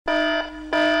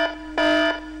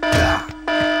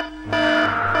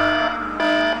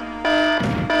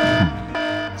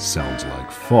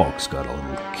Fox got a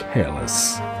little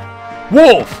careless.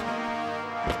 Wolf!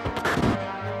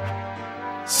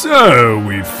 So,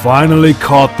 we finally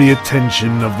caught the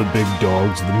attention of the big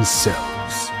dogs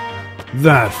themselves.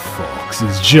 That Fox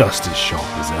is just as sharp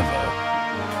as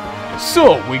ever.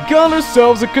 So, we got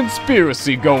ourselves a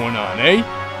conspiracy going on, eh?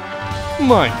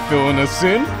 Mind filling us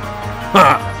in?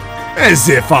 Ha! As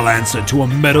if I'll answer to a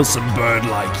meddlesome bird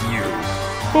like you.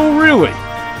 Oh, really?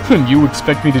 And you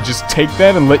expect me to just take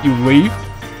that and let you leave?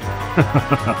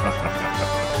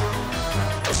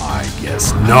 I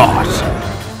guess not.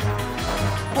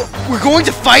 We're going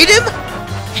to fight him?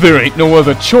 There ain't no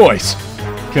other choice.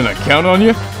 Can I count on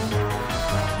you?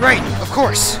 Right, of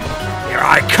course. Here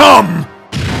I come!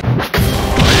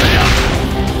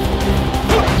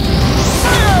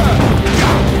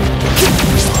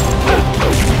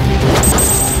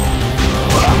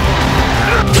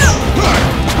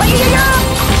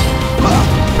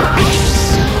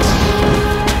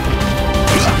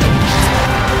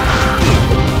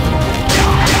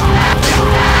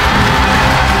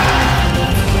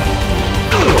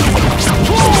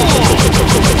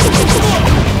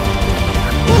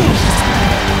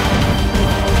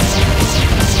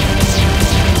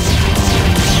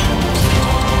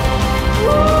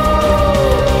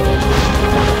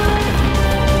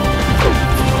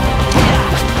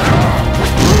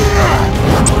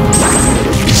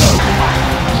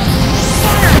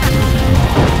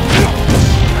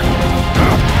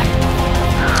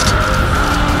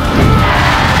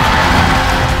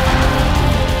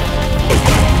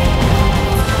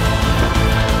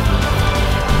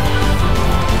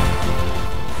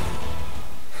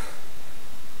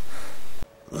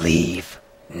 Leave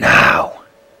now.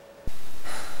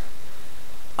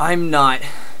 I'm not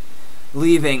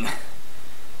leaving.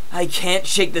 I can't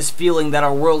shake this feeling that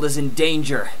our world is in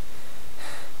danger.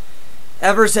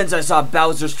 Ever since I saw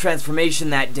Bowser's transformation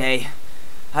that day,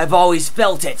 I've always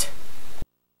felt it.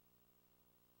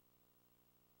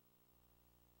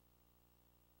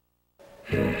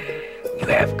 You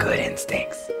have good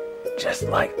instincts, just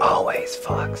like always,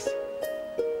 Fox.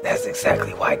 That's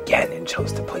exactly why Ganon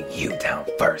chose to put you down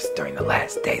first during the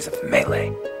last days of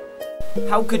Melee.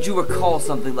 How could you recall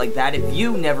something like that if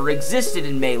you never existed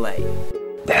in Melee?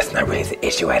 That's not really the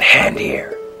issue at hand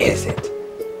here, is it?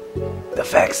 The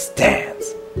fact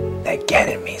stands that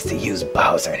Ganon means to use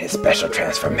Bowser in his special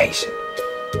transformation,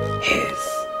 his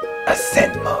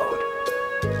Ascent mode,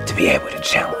 to be able to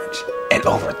challenge and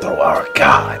overthrow our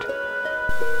god.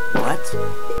 What?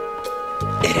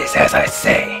 It is as I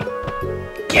say.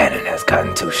 Ganon has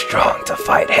gotten too strong to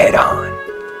fight head-on,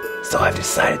 so I've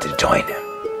decided to join him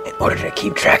in order to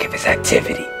keep track of his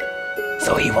activity,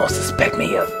 so he won't suspect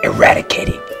me of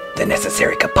eradicating the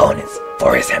necessary components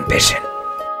for his ambition.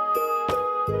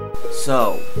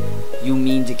 So, you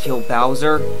mean to kill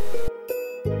Bowser?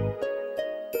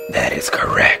 That is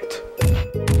correct.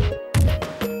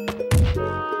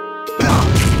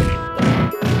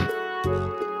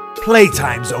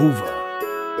 Playtime's over.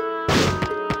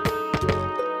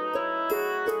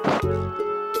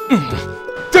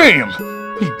 Damn!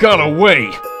 He got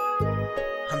away!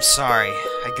 I'm sorry,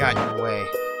 I got in your way.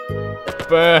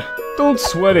 Bah, don't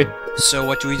sweat it. So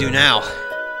what do we do now?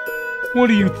 What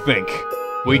do you think?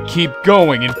 We keep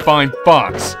going and find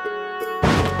Fox.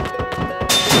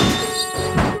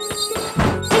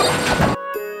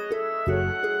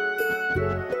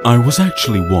 I was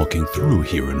actually walking through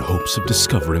here in hopes of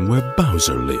discovering where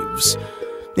Bowser lives,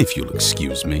 if you'll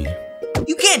excuse me.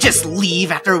 You can't just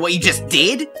leave after what you just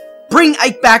did! Bring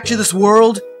Ike back to this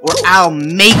world, or I'll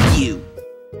make you!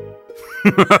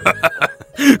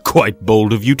 Quite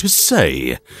bold of you to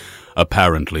say.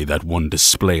 Apparently that one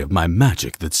display of my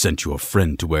magic that sent your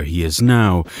friend to where he is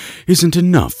now isn't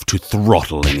enough to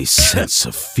throttle any sense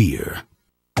of fear.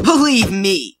 Believe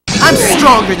me, I'm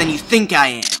stronger than you think I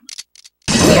am!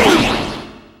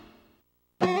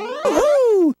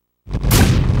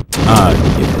 Ah,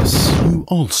 yes, you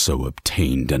also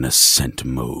obtained an Ascent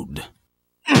mode.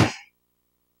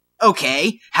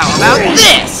 Okay, how about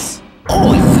this?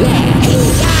 Oh, yeah!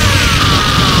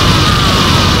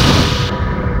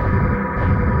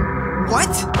 What?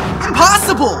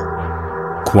 Impossible!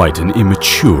 Quite an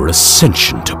immature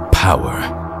ascension to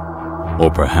power. Or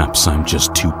perhaps I'm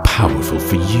just too powerful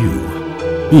for you.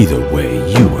 Either way,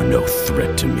 you are no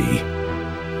threat to me.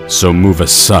 So move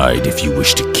aside if you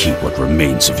wish to keep what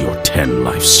remains of your 10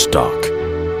 life stock.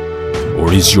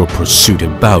 Or is your pursuit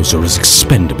of Bowser as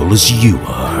expendable as you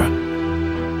are?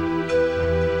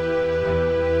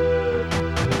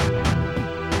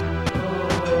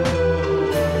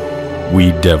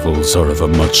 We devils are of a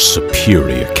much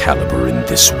superior caliber in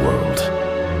this world.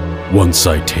 Once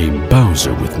I tame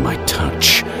Bowser with my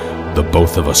touch, the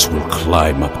both of us will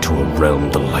climb up to a realm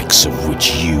the likes of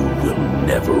which you will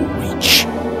never reach.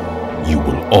 You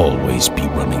will always be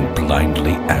running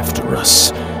blindly after us,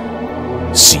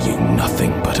 seeing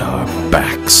nothing but our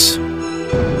backs.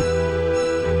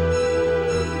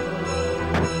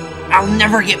 I'll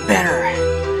never get better.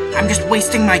 I'm just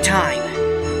wasting my time.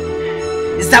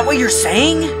 Is that what you're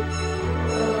saying?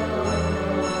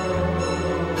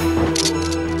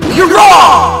 You're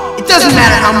wrong! It doesn't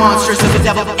matter how monstrous of a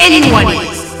devil anyone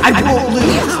is. I won't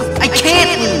lose. I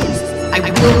can't lose. I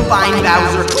will find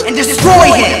Bowser and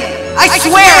destroy him. I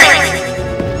swear it!